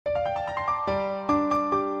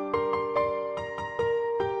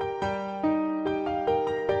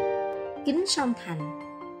Kính song thành.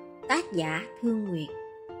 Tác giả Thương Nguyệt.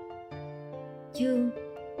 Chương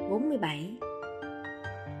 47.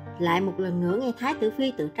 Lại một lần nữa nghe Thái tử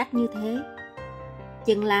phi tự trách như thế,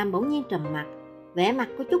 Chương Lam bỗng nhiên trầm mặt, vẻ mặt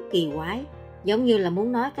có chút kỳ quái, giống như là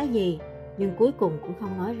muốn nói cái gì, nhưng cuối cùng cũng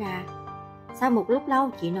không nói ra. Sau một lúc lâu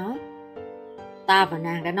chỉ nói: ta và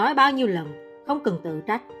nàng đã nói bao nhiêu lần, không cần tự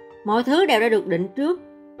trách, mọi thứ đều đã được định trước.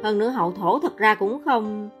 Hơn nữa hậu thổ thật ra cũng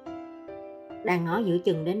không... Đang nói giữa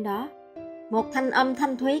chừng đến đó, một thanh âm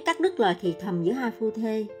thanh thúy cắt đứt lời thì thầm giữa hai phu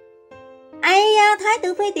thê. Ây da, Thái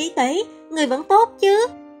tử phi tỷ tỷ, người vẫn tốt chứ?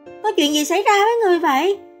 Có chuyện gì xảy ra với người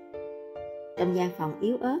vậy? Trong gian phòng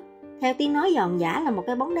yếu ớt, theo tiếng nói giòn giã là một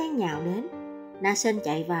cái bóng đen nhào đến. Na Sinh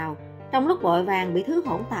chạy vào, trong lúc vội vàng bị thứ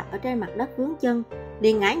hỗn tạp ở trên mặt đất vướng chân,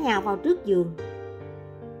 liền ngã nhào vào trước giường.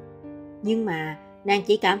 Nhưng mà nàng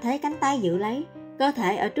chỉ cảm thấy cánh tay giữ lấy, cơ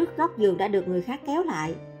thể ở trước góc giường đã được người khác kéo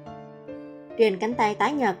lại. Trên cánh tay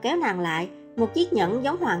tái nhợt kéo nàng lại, một chiếc nhẫn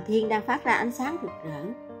giống hoàng thiên đang phát ra ánh sáng rực rỡ.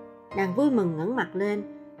 Nàng vui mừng ngẩng mặt lên,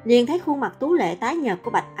 liền thấy khuôn mặt tú lệ tái nhợt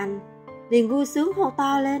của Bạch Anh, liền vui sướng hô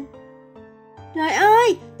to lên. Trời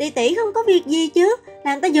ơi, tỷ tỷ không có việc gì chứ?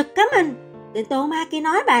 Làm ta giật cả mình. Tên Tô Ma kia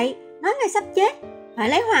nói bậy, nói ngài sắp chết, phải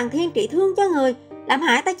lấy hoàng thiên trị thương cho người, làm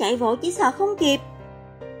hại ta chạy vội chỉ sợ không kịp.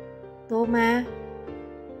 Tô Ma.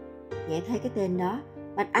 Nghe thấy cái tên đó,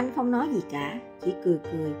 Bạch Anh không nói gì cả, chỉ cười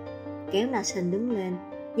cười, kéo Na Sinh đứng lên,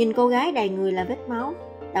 nhìn cô gái đầy người là vết máu,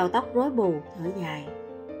 đầu tóc rối bù, thở dài.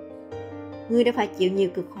 Ngươi đã phải chịu nhiều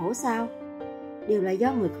cực khổ sao? Đều là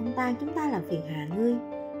do người không tan chúng ta làm phiền hà ngươi.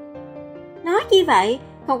 Nói chi vậy?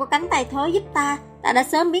 Không có cánh tay thối giúp ta đã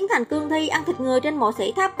sớm biến thành cương thi ăn thịt người trên mộ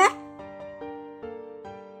sĩ tháp cách.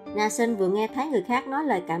 Na Sinh vừa nghe thấy người khác nói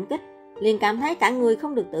lời cảm kích, liền cảm thấy cả người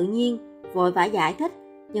không được tự nhiên, vội vã giải thích,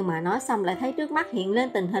 nhưng mà nói xong lại thấy trước mắt hiện lên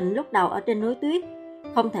tình hình lúc đầu ở trên núi tuyết,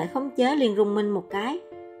 không thể khống chế liền rung mình một cái,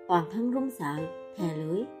 toàn thân run sợ, thè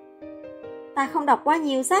lưỡi. Ta không đọc quá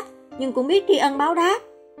nhiều sách, nhưng cũng biết tri ân báo đáp.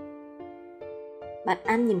 Bạch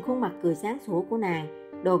Anh nhìn khuôn mặt cười sáng sủa của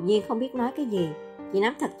nàng, đột nhiên không biết nói cái gì, chỉ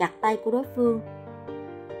nắm thật chặt tay của đối phương.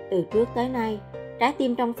 Từ trước tới nay, trái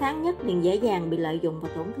tim trong sáng nhất liền dễ dàng bị lợi dụng và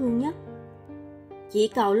tổn thương nhất. Chỉ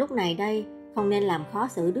cầu lúc này đây không nên làm khó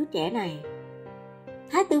xử đứa trẻ này.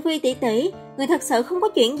 Thái tử phi tỷ tỷ, người thật sự không có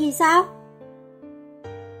chuyện gì sao?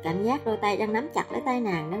 Cảm giác đôi tay đang nắm chặt lấy tay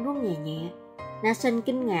nàng đang run nhẹ nhẹ. Na Sinh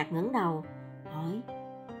kinh ngạc ngẩng đầu hỏi,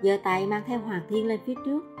 giơ tay mang theo hoàng thiên lên phía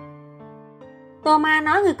trước. Tô Ma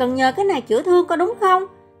nói người cần nhờ cái này chữa thương có đúng không?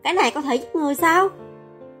 Cái này có thể giúp người sao?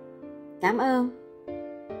 Cảm ơn.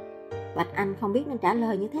 Bạch Anh không biết nên trả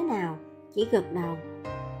lời như thế nào, chỉ gật đầu.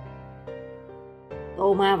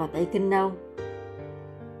 Tô Ma và Tây Kinh đâu?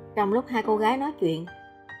 Trong lúc hai cô gái nói chuyện,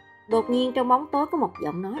 đột nhiên trong bóng tối có một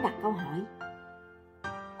giọng nói đặt câu hỏi.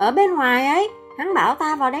 Ở bên ngoài ấy, hắn bảo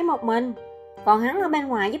ta vào đấy một mình, còn hắn ở bên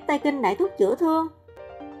ngoài giúp Tây Kinh đại thúc chữa thương.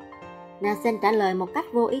 Na Sinh trả lời một cách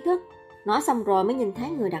vô ý thức, nói xong rồi mới nhìn thấy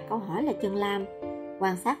người đặt câu hỏi là Chương Lam.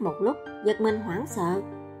 Quan sát một lúc, giật mình hoảng sợ.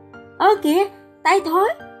 Ơ kìa, tay thối,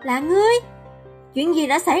 là ngươi. Chuyện gì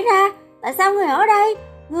đã xảy ra? Tại sao ngươi ở đây?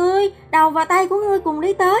 Ngươi, đầu và tay của ngươi cùng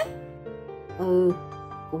đi tới.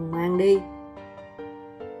 Cùng mang đi.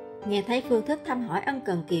 Nghe thấy phương thức thăm hỏi ân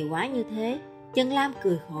cần kỳ quái như thế, Chương Lam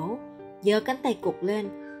cười khổ, giơ cánh tay cụt lên,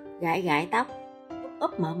 gãi gãi tóc,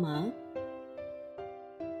 úp mở.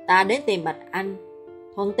 Ta đến tìm Bạch Anh,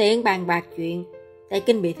 thuận tiện bàn bạc chuyện Tây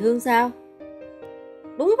Kinh bị thương sao?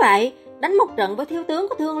 Đúng vậy, đánh một trận với thiếu tướng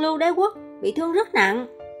của Thương Lưu Đế Quốc, bị thương rất nặng.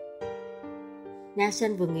 Na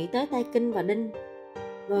Sinh vừa nghĩ tới Tây Kinh và Đinh,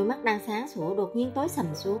 đôi mắt đang sáng sủa đột nhiên tối sầm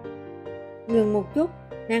xuống. Ngừng một chút,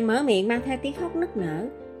 nàng mở miệng mang theo tiếng khóc nức nở,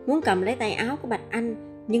 muốn cầm lấy tay áo của Bạch Anh,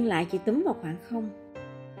 nhưng lại chỉ túm vào khoảng không.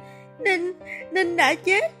 Đinh đã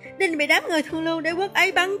chết, Đinh bị đám người Thương Lưu Đế Quốc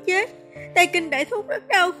ấy bắn chết, Tây Kinh đại thúc rất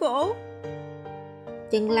đau khổ.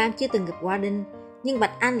 Chương Lam chưa từng gặp qua Đinh, nhưng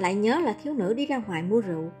Bạch Anh lại nhớ là thiếu nữ đi ra ngoài mua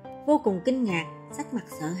rượu, vô cùng kinh ngạc, sắc mặt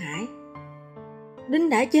sợ hãi. Đinh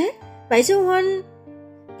đã chết, vậy sư huynh,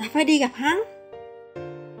 ta phải đi gặp hắn.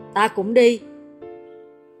 Ta cũng đi.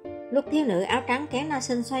 Lúc thiếu nữ áo trắng kéo Na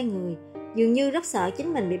Sinh xoay người, dường như rất sợ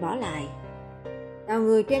chính mình bị bỏ lại. Đầu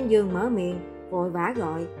người trên giường mở miệng, vội vã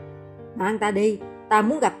gọi, mang ta đi, ta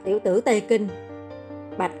muốn gặp tiểu tử Tây Kinh.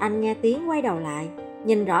 Bạch Anh nghe tiếng quay đầu lại,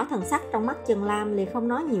 nhìn rõ thần sắc trong mắt Chương Lam liền không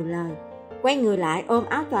nói nhiều lời, quay người lại ôm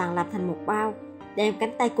áo choàng làm thành một bao, đem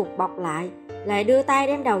cánh tay cụt bọc lại đưa tay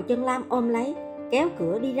đem đầu Chương Lam ôm lấy, kéo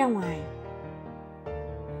cửa đi ra ngoài.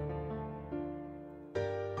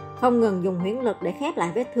 Không ngừng dùng huyễn lực để khép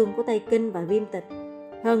lại vết thương của Tây Kinh và Viêm Tịch.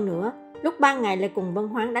 Hơn nữa, lúc ban ngày lại cùng Vân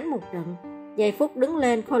Hoáng đánh một trận, giây phút đứng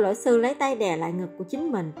lên, Khôi Lỗi Sư lấy tay đè lại ngực của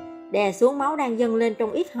chính mình, đè xuống máu đang dâng lên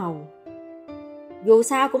trong yết hầu. Dù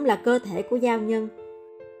sao cũng là cơ thể của giao nhân.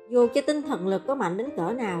 Dù cho tinh thần lực có mạnh đến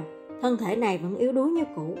cỡ nào, thân thể này vẫn yếu đuối như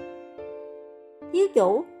cũ. Thiếu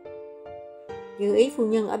chủ! Như ý phu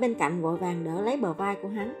nhân ở bên cạnh vội vàng đỡ lấy bờ vai của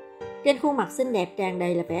hắn. Trên khuôn mặt xinh đẹp tràn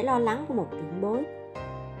đầy là vẻ lo lắng của một trưởng bối.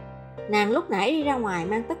 Nàng lúc nãy đi ra ngoài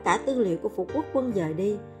mang tất cả tư liệu của Phục Quốc quân dời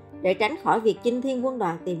đi, để tránh khỏi việc Chinh Thiên quân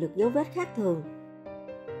đoàn tìm được dấu vết khác thường.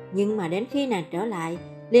 Nhưng mà đến khi nàng trở lại,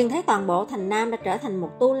 liền thấy toàn bộ thành Nam đã trở thành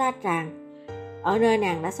một tu la tràng. Ở nơi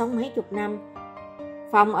nàng đã sống mấy chục năm,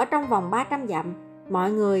 phòng ở trong vòng 300 dặm,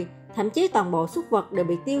 mọi người, thậm chí toàn bộ súc vật đều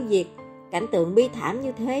bị tiêu diệt. Cảnh tượng bi thảm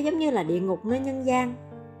như thế giống như là địa ngục nơi nhân gian.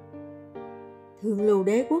 Thương Lưu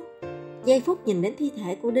đế quốc, giây phút nhìn đến thi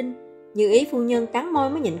thể của Đinh, Như ý phu nhân cắn môi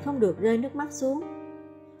mới nhịn không được rơi nước mắt xuống.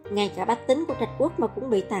 Ngay cả bách tính của Trạch Quốc mà cũng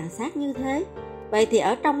bị tàn sát như thế, vậy thì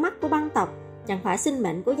ở trong mắt của băng tộc, chẳng phải sinh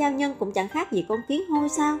mệnh của giao nhân cũng chẳng khác gì con kiến hôi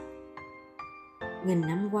sao? Nghìn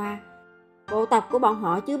năm qua, bộ tộc của bọn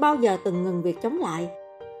họ chưa bao giờ từng ngừng việc chống lại,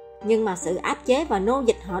 nhưng mà sự áp chế và nô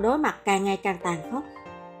dịch họ đối mặt càng ngày càng tàn khốc.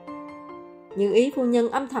 Như ý phu nhân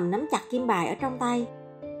âm thầm nắm chặt kim bài ở trong tay,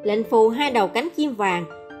 lệnh phù 2 đầu cánh chim vàng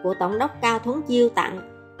của tổng đốc Cao Thuấn Chiêu tặng,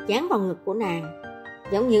 dán vào ngực của nàng,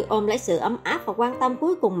 giống như ôm lấy sự ấm áp và quan tâm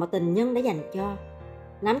cuối cùng mà tình nhân đã dành cho.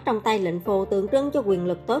 Nắm trong tay lệnh phù tượng trưng cho quyền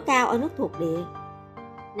lực tối cao ở nước thuộc địa.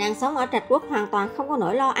 Nàng sống ở Trạch Quốc hoàn toàn không có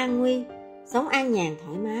nỗi lo an nguy, sống an nhàn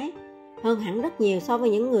thoải mái, hơn hẳn rất nhiều so với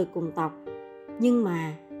những người cùng tộc. Nhưng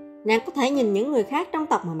mà nàng có thể nhìn những người khác trong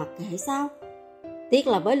tộc mà mặc kệ sao? Tiếc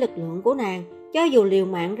là với lực lượng của nàng, cho dù liều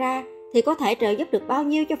mạng ra thì có thể trợ giúp được bao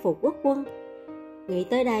nhiêu cho Phục Quốc quân. Nghĩ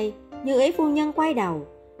tới đây, Như ý phu nhân quay đầu,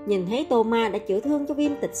 nhìn thấy Tô Ma đã chữa thương cho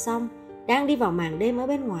Viêm Tịch xong, đang đi vào màn đêm ở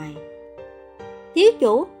bên ngoài. Thiếu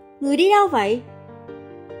chủ, người đi đâu vậy?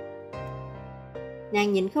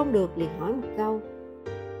 Nàng nhịn không được liền hỏi một câu.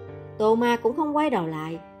 Tô Ma cũng không quay đầu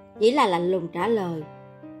lại, chỉ là lạnh lùng trả lời.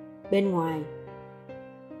 Bên ngoài.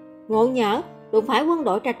 Ngộ nhỡ, đụng phải quân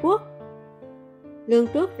đội Trạch Quốc. Lương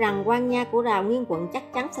trước rằng quan nha của Đào Nguyên quận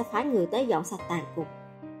chắc chắn sẽ phái người tới dọn sạch tàn cục.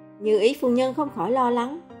 Như ý phu nhân không khỏi lo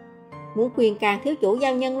lắng, muốn khuyên can thiếu chủ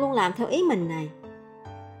giao nhân luôn làm theo ý mình này.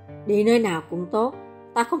 Đi nơi nào cũng tốt,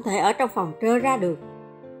 ta không thể ở trong phòng trơ ra được.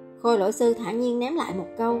 Khôi lỗi sư thản nhiên ném lại một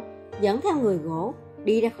câu, dẫn theo người gỗ,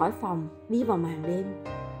 đi ra khỏi phòng, đi vào màn đêm.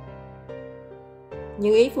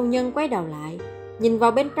 Như ý phu nhân quay đầu lại, nhìn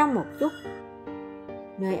vào bên trong một chút.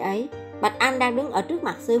 Nơi ấy, Bạch Anh đang đứng ở trước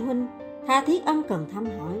mặt sư huynh, tha thiết ân cần thăm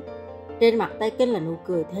hỏi. Trên mặt Tây Kinh là nụ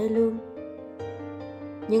cười thê lương.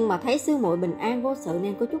 Nhưng mà thấy sư muội bình an vô sự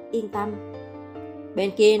nên có chút yên tâm.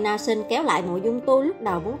 Bên kia Na Sinh kéo lại Mộ Dung Tu lúc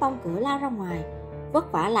đầu muốn tông cửa lao ra ngoài,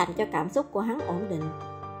 vất vả làm cho cảm xúc của hắn ổn định.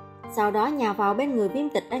 Sau đó nhào vào bên người Viêm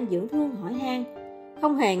Tịch đang dưỡng thương hỏi han,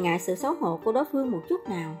 không hề ngại sự xấu hổ của đối phương một chút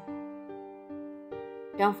nào.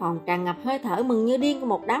 Trong phòng tràn ngập hơi thở mừng như điên của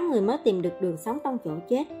một đám người mới tìm được đường sống trong chỗ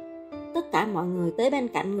chết. Tất cả mọi người tới bên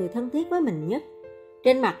cạnh người thân thiết với mình nhất,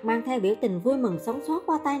 trên mặt mang theo biểu tình vui mừng sống sót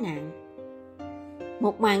qua tai nạn.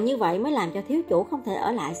 Một màn như vậy mới làm cho thiếu chủ không thể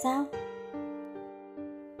ở lại sao?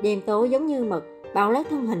 Đêm tối giống như mực bao lấy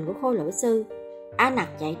thân hình của Khôi lỗi sư. A Nặc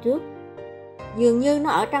chạy trước, dường như nó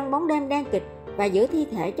ở trong bóng đêm đen kịch và giữa thi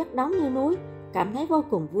thể chất đống như núi, cảm thấy vô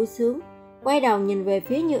cùng vui sướng. Quay đầu nhìn về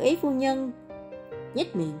phía Như ý phu nhân,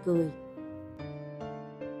 nhếch miệng cười.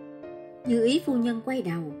 Như ý phu nhân quay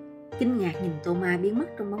đầu, kinh ngạc nhìn Tô Ma biến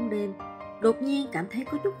mất trong bóng đêm, đột nhiên cảm thấy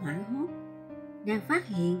có chút hoảng hốt. Nàng phát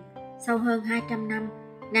hiện, sau hơn 200 năm,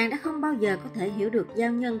 nàng đã không bao giờ có thể hiểu được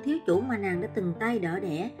giao nhân thiếu chủ mà nàng đã từng tay đỡ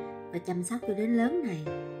đẻ và chăm sóc cho đến lớn này.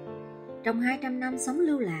 Trong 200 năm sống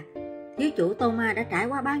lưu lạc, thiếu chủ Tô Ma đã trải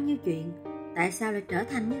qua bao nhiêu chuyện, tại sao lại trở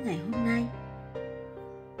thành như ngày hôm nay?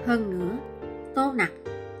 Hơn nữa,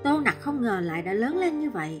 Tô Nặc không ngờ lại đã lớn lên như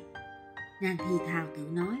vậy. Nàng thì thào tự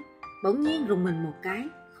nói, bỗng nhiên rùng mình một cái,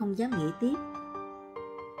 không dám nghĩ tiếp.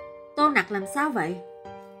 Tô Nặc làm sao vậy?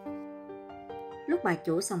 Lúc bà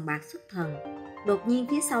chủ sòng bạc xuất thần, đột nhiên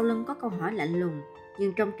phía sau lưng có câu hỏi lạnh lùng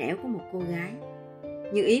nhưng trong trẻo của một cô gái.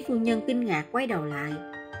 Như ý phu nhân kinh ngạc quay đầu lại,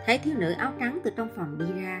 thấy thiếu nữ áo trắng từ trong phòng đi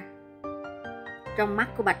ra. Trong mắt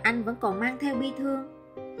của Bạch Anh vẫn còn mang theo bi thương,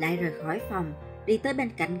 lại rời khỏi phòng, đi tới bên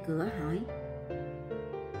cạnh cửa hỏi: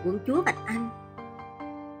 Quận chúa Bạch Anh.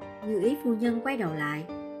 Như ý phu nhân quay đầu lại,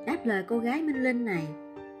 đáp lời cô gái Minh Linh này.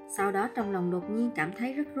 Sau đó trong lòng đột nhiên cảm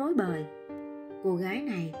thấy rất rối bời. Cô gái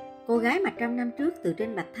này, cô gái mà 100 năm trước từ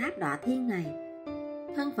trên bạch tháp đọa thiên này,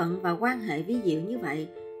 thân phận và quan hệ vi diệu như vậy,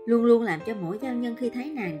 luôn luôn làm cho mỗi giao nhân khi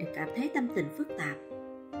thấy nàng đều cảm thấy tâm tình phức tạp.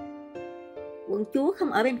 Quận chúa không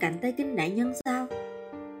ở bên cạnh Tây Kinh đại nhân sao?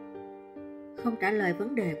 Không trả lời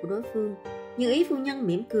vấn đề của đối phương, Như ý phu nhân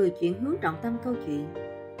mỉm cười chuyển hướng trọng tâm câu chuyện.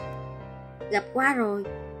 Gặp qua rồi,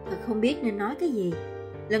 Thật không biết nên nói cái gì.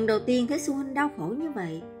 Lần đầu tiên thấy Xu Huynh đau khổ như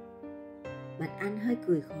vậy. Bạch Anh hơi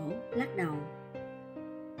cười khổ, lắc đầu.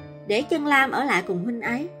 Để Chân Lam ở lại cùng huynh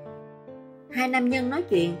ấy. Hai nam nhân nói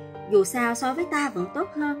chuyện, dù sao so với ta vẫn tốt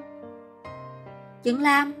hơn. Chân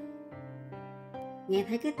Lam. Nghe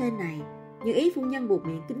thấy cái tên này, Như Ý phu nhân buộc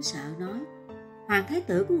miệng kính sợ nói, hoàng thái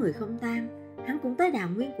tử của người không tam, hắn cũng tới Đào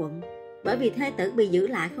Nguyên quận, bởi vì thê tử bị giữ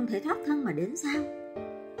lại không thể thoát thân mà đến sao?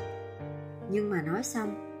 Nhưng mà nói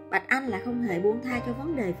xong, Bạch Anh lại không hề buông tha cho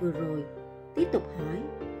vấn đề vừa rồi, tiếp tục hỏi.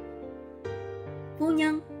 Phu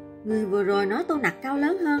nhân, người vừa rồi nói Tô Nặc cao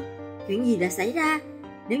lớn hơn, chuyện gì đã xảy ra?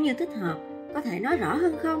 Nếu như thích hợp, có thể nói rõ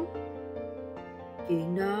hơn không?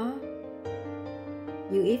 Chuyện đó...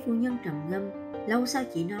 Như Ý phu nhân trầm ngâm, lâu sau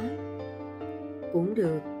chỉ nói. Cũng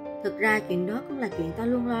được, thực ra chuyện đó cũng là chuyện ta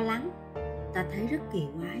luôn lo lắng. Ta thấy rất kỳ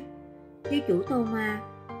quái. Thiếu chủ Tô Ma,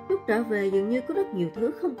 lúc trở về dường như có rất nhiều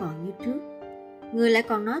thứ không còn như trước. Người lại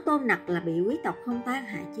còn nói Tô Nặc là bị quý tộc không tan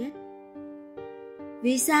hại chết.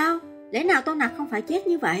 Vì sao? Lẽ nào Tô Nặc không phải chết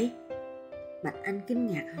như vậy? Bạch Anh kinh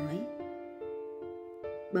ngạc hỏi.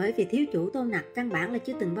 Bởi vì thiếu chủ Tô Nặc căn bản là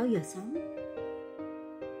chưa từng bao giờ sống.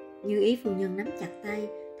 Như Ý phu nhân nắm chặt tay,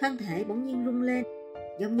 thân thể bỗng nhiên rung lên,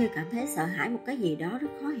 giống như cảm thấy sợ hãi một cái gì đó rất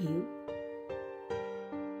khó hiểu.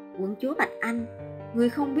 Quận chúa Bạch Anh, người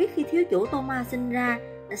không biết khi thiếu chủ Tô Ma sinh ra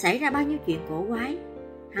đã xảy ra bao nhiêu chuyện cổ quái.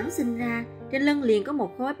 Hắn sinh ra, trên lưng liền có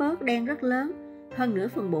một khối bớt đen rất lớn, hơn nữa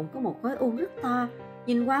phần bụng có một khối u rất to,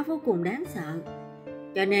 nhìn qua vô cùng đáng sợ.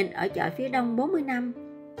 Cho nên ở chợ phía đông 40 năm,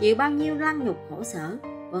 chịu bao nhiêu lăng nhục khổ sở,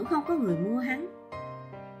 vẫn không có người mua hắn.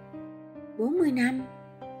 40 năm.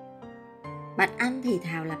 Bạch Anh thì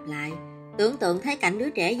thào lặp lại, tưởng tượng thấy cảnh đứa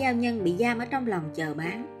trẻ giao nhân bị giam ở trong lòng chờ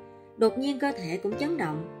bán. Đột nhiên cơ thể cũng chấn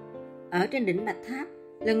động. Ở trên đỉnh Bạch Tháp,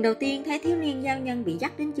 lần đầu tiên thấy thiếu niên giao nhân bị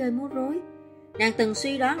dắt đến chơi múa rối. Nàng từng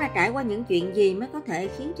suy đoán ra trải qua những chuyện gì mới có thể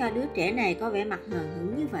khiến cho đứa trẻ này có vẻ mặt hờ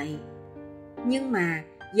hững như vậy. Nhưng mà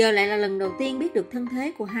giờ lại là lần đầu tiên biết được thân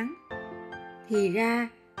thế của hắn. Thì ra,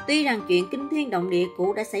 tuy rằng chuyện kinh thiên động địa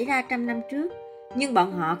cũ đã xảy ra 100 năm trước, nhưng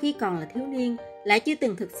bọn họ khi còn là thiếu niên lại chưa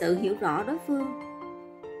từng thực sự hiểu rõ đối phương.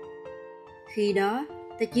 Khi đó,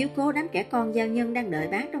 ta chiếu cố đám trẻ con giao nhân đang đợi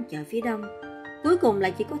bán trong chợ phía đông, cuối cùng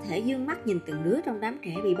lại chỉ có thể dương mắt nhìn từng đứa trong đám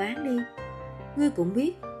trẻ bị bán đi. Ngươi cũng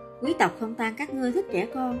biết, quý tộc không tan các ngươi thích trẻ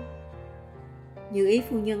con. Như Ý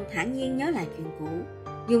phu nhân thản nhiên nhớ lại chuyện cũ,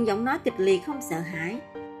 dùng giọng nói kịch liệt không sợ hãi.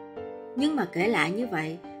 Nhưng mà kể lại như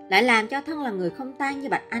vậy, lại làm cho thân là người không tan như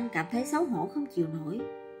Bạch Anh cảm thấy xấu hổ không chịu nổi.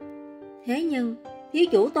 Thế nhưng, thiếu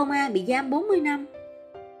chủ Tô Ma bị giam 40 năm.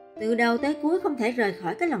 Từ đầu tới cuối không thể rời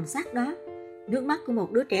khỏi cái lồng sắt đó. Nước mắt của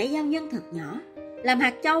một đứa trẻ giao nhân thật nhỏ, làm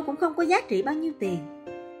hạt châu cũng không có giá trị bao nhiêu tiền.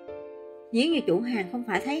 Nếu như chủ hàng không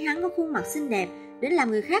phải thấy hắn có khuôn mặt xinh đẹp đến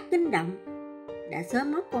làm người khác kinh động, đã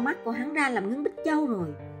sớm móc con mắt của hắn ra làm ngân bích châu rồi.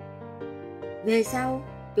 Về sau,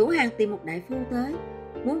 chủ hàng tìm một đại phu tới,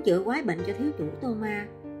 muốn chữa quái bệnh cho thiếu chủ Tô Ma.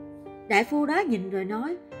 Đại phu đó nhìn rồi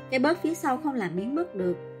nói, cái bớt phía sau không làm biến mất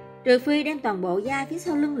được, trừ phi đem toàn bộ da phía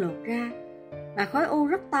sau lưng lột ra, và khối u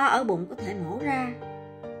rất to ở bụng có thể mổ ra.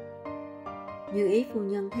 Như Ý phu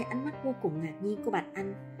nhân thấy ánh mắt vô cùng ngạc nhiên của Bạch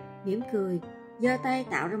Anh, mỉm cười, giơ tay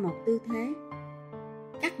tạo ra một tư thế.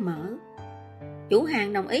 Cắt mở. Chủ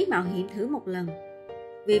hàng đồng ý mạo hiểm thử một lần.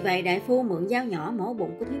 Vì vậy đại phu mượn dao nhỏ mổ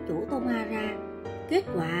bụng của thiếu chủ Tô Ma ra. Kết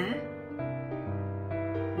quả...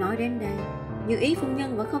 Nói đến đây, Như Ý phu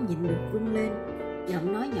nhân vẫn không nhịn được run lên,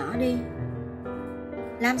 giọng nói nhỏ đi.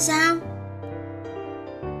 Làm sao?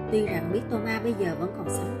 Tuy rằng biết Tô Ma bây giờ vẫn còn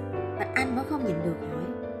sống, Bạch Anh vẫn không nhịn được hỏi.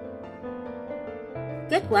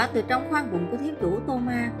 Kết quả từ trong khoang bụng của thiếu chủ Tô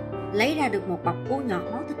Ma lấy ra được một bọc u nhọt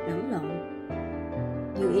máu thịt lẫn lộn.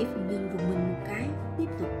 Như Ý phu nhân rùng mình một cái, tiếp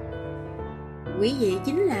tục. Quỷ dị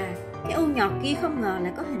chính là cái u nhọt kia không ngờ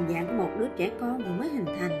lại có hình dạng của một đứa trẻ con vừa mới hình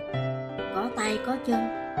thành, có tay có chân,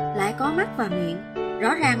 lại có mắt và miệng,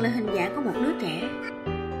 rõ ràng là hình dạng của một đứa trẻ.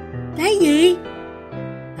 Cái gì?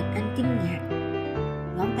 Bạch Anh kinh ngạc,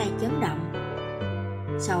 ngón tay chấn động,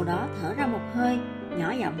 sau đó thở ra một hơi,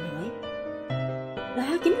 nhỏ giọng hỏi.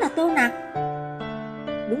 Đó chính là Tô Nặc.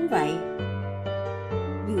 Đúng vậy.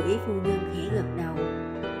 Như Ý phu nhân khẽ gật đầu.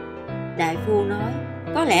 Đại phu nói,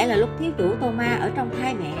 có lẽ là lúc thiếu chủ Tô Ma ở trong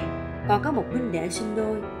thai mẹ, còn có một huynh đệ sinh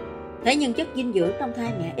đôi. Thế nhưng chất dinh dưỡng trong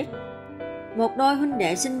thai mẹ ít. Một đôi huynh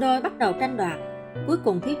đệ sinh đôi bắt đầu tranh đoạt. Cuối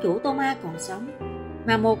cùng thiếu chủ Tô Ma còn sống,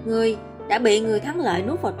 mà một người đã bị người thắng lợi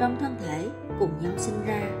nuốt vào trong thân thể, cùng nhau sinh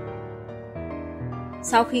ra.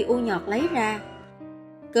 Sau khi u nhọt lấy ra,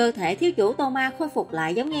 cơ thể thiếu chủ Tô Ma khôi phục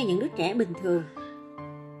lại giống như những đứa trẻ bình thường.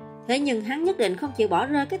 Thế nhưng hắn nhất định không chịu bỏ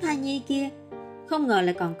rơi cái thai nhi kia, không ngờ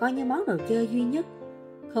lại còn coi như món đồ chơi duy nhất.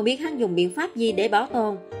 Không biết hắn dùng biện pháp gì để bảo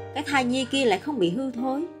tồn cái thai nhi kia lại không bị hư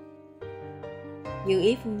thối. Như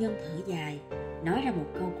ý phu nhân thở dài, nói ra một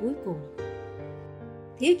câu cuối cùng.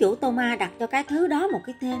 Thiếu chủ Tô Ma đặt cho cái thứ đó một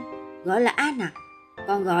cái tên, gọi là A Nặc,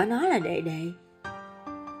 còn gọi nó là đệ đệ.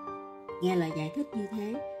 Nghe lời giải thích như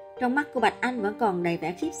thế, trong mắt của Bạch Anh vẫn còn đầy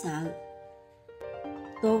vẻ khiếp sợ.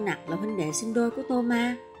 Tô Nặc là huynh đệ sinh đôi của Tô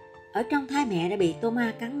Ma, ở trong thai mẹ đã bị Tô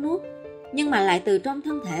Ma cắn nuốt, nhưng mà lại từ trong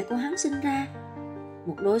thân thể của hắn sinh ra,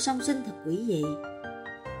 một đôi song sinh thật quỷ dị.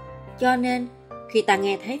 Cho nên khi ta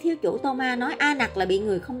nghe thấy thiếu chủ Tô Ma nói A Nặc là bị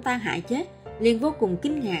người không tang hại chết, liền vô cùng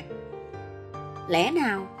kinh ngạc. Lẽ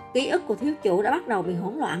nào ký ức của thiếu chủ đã bắt đầu bị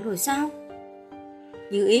hỗn loạn rồi sao?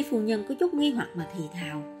 Như ý phu nhân có chút nghi hoặc mà thì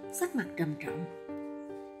thào, sắc mặt trầm trọng.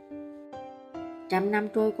 100 năm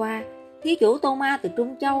trôi qua, thiếu chủ Tô Ma từ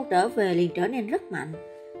Trung Châu trở về liền trở nên rất mạnh,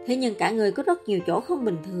 thế nhưng cả người có rất nhiều chỗ không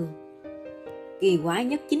bình thường. Kỳ quái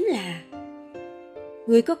nhất chính là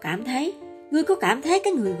Ngươi có cảm thấy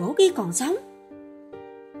cái người gỗ kia còn sống?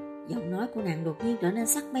 Giọng nói của nàng đột nhiên trở nên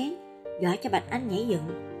sắc bén, dọa cho Bạch Anh nhảy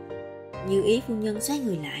dựng. Như ý phu nhân xoay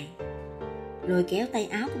người lại, rồi kéo tay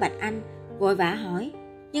áo của Bạch Anh, vội vã hỏi,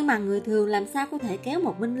 nhưng mà người thường làm sao có thể kéo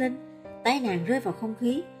một minh linh? Tay nàng rơi vào không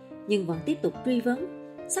khí, nhưng vẫn tiếp tục truy vấn,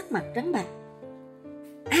 sắc mặt trắng bệch.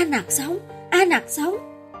 A Nặc sống, A Nặc sống.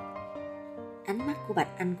 Ánh mắt của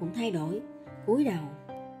Bạch Anh cũng thay đổi, cúi đầu.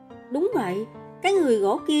 Đúng vậy, cái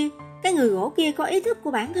người gỗ kia có ý thức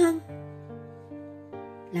của bản thân.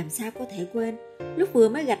 Làm sao có thể quên, lúc vừa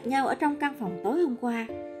mới gặp nhau ở trong căn phòng tối hôm qua,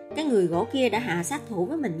 cái người gỗ kia đã hạ sát thủ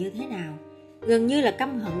với mình như thế nào, gần như là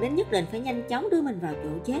căm hận đến nhất định phải nhanh chóng đưa mình vào chỗ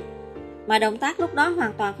chết, mà động tác lúc đó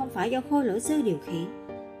hoàn toàn không phải do Khôi Lỗi Sư điều khiển.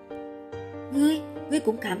 Ngươi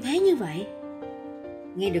cũng cảm thấy như vậy?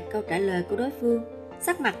 Nghe được câu trả lời của đối phương,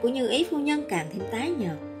 sắc mặt của Như ý phu nhân càng thêm tái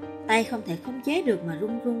nhợt, tay không thể khống chế được mà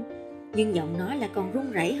run run, nhưng giọng nói lại còn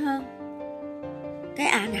run rẩy hơn. Cái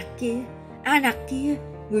A Nặc kia,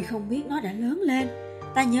 ngươi không biết nó đã lớn lên.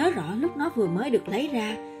 Ta nhớ rõ lúc nó vừa mới được lấy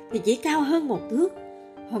ra thì chỉ cao hơn 1 thước.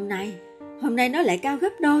 Hôm nay nó lại cao gấp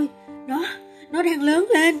đôi. Nó đang lớn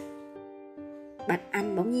lên. Bạch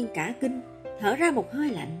Anh bỗng nhiên cả kinh, thở ra một hơi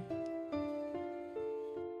lạnh.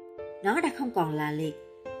 Nó đã không còn là liệt,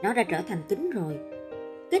 nó đã trở thành kính rồi.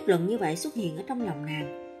 Kết luận như vậy xuất hiện ở trong lòng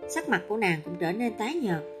nàng, sắc mặt của nàng cũng trở nên tái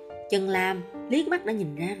nhợt. Trần Lam liếc mắt đã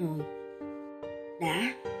nhìn ra rồi.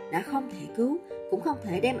 Đã không thể cứu, cũng không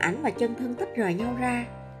thể đem ảnh và chân thân tách rời nhau ra.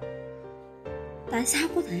 Tại sao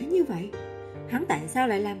có thể như vậy? Hắn tại sao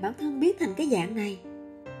lại làm bản thân biết thành cái dạng này?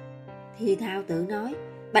 Thì thào tự nói.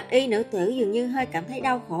 Bạch y nữ tử dường như hơi cảm thấy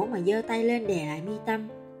đau khổ mà giơ tay lên đè lại mi tâm.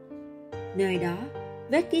 Nơi đó,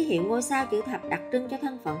 vết ký hiệu ngôi sao chữ thập đặc trưng cho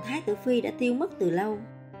thân phận Thái tử Phi đã tiêu mất từ lâu.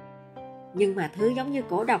 Nhưng mà thứ giống như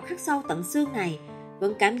cổ độc khắc sâu tận xương này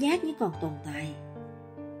vẫn cảm giác như còn tồn tại.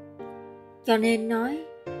 Cho nên nói.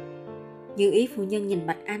 Như ý phu nhân nhìn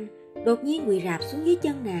Bạch Anh, đột nhiên quỳ rạp xuống dưới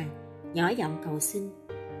chân nàng, nhỏ giọng cầu xin.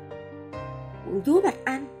 Quận chúa Bạch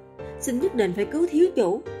Anh, xin nhất định phải cứu thiếu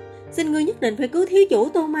chủ. Xin ngươi nhất định phải cứu thiếu chủ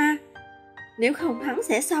Tô Ma. Nếu không hắn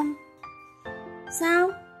sẽ xong. Sao?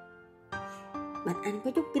 Bạch Anh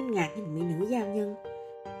có chút kinh ngạc nhìn mỹ nữ giao nhân,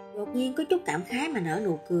 đột nhiên có chút cảm khái mà nở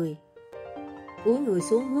nụ cười. Cúi người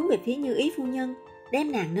xuống hướng về phía Như ý phu nhân,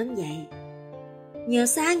 đem nàng nâng dậy. Nhờ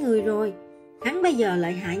sai người rồi, hắn bây giờ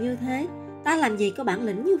lợi hại như thế, ta làm gì có bản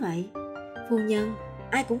lĩnh như vậy? Phu nhân,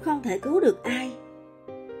 ai cũng không thể cứu được ai.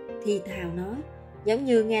 Thì thào nói, giống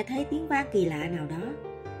như nghe thấy tiếng vang kỳ lạ nào đó.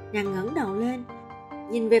 Nàng ngẩng đầu lên,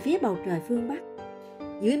 nhìn về phía bầu trời phương Bắc.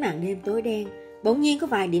 Dưới màn đêm tối đen, bỗng nhiên có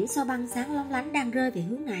vài điểm sao băng sáng lóng lánh đang rơi về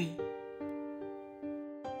hướng này.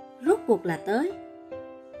 Rốt cuộc là tới.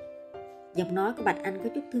 Giọng nói của Bạch Anh có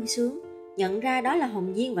chút thư sướng, nhận ra đó là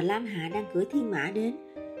Hồng Diên và Lam Hạ đang cưỡi thiên mã đến,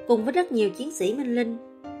 cùng với rất nhiều chiến sĩ Minh Linh.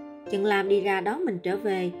 Trần Lam đi ra đón mình trở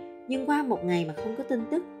về, nhưng qua một ngày mà không có tin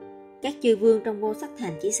tức. Các chư vương trong Vô Sắc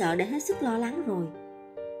Thành chỉ sợ đã hết sức lo lắng rồi.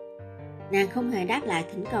 Nàng không hề đáp lại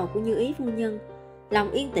thỉnh cầu của Như ý phu nhân,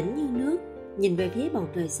 lòng yên tĩnh như nước, nhìn về phía bầu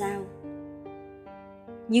trời sao.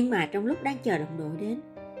 Nhưng mà trong lúc đang chờ đồng đội đến,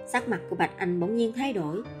 sắc mặt của Bạch Anh bỗng nhiên thay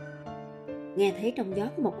đổi. Nghe thấy trong gió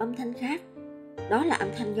có một âm thanh khác. Đó là âm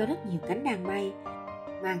thanh do rất nhiều cánh đàn bay,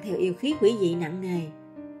 mang theo yêu khí quỷ dị nặng nề.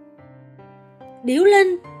 Điểu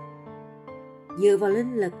linh! Dựa vào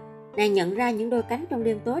linh lực, nàng nhận ra những đôi cánh trong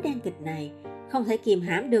đêm tối đen kịch này, không thể kìm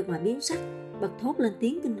hãm được mà biến sắc, bật thốt lên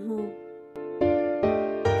tiếng kinh hô.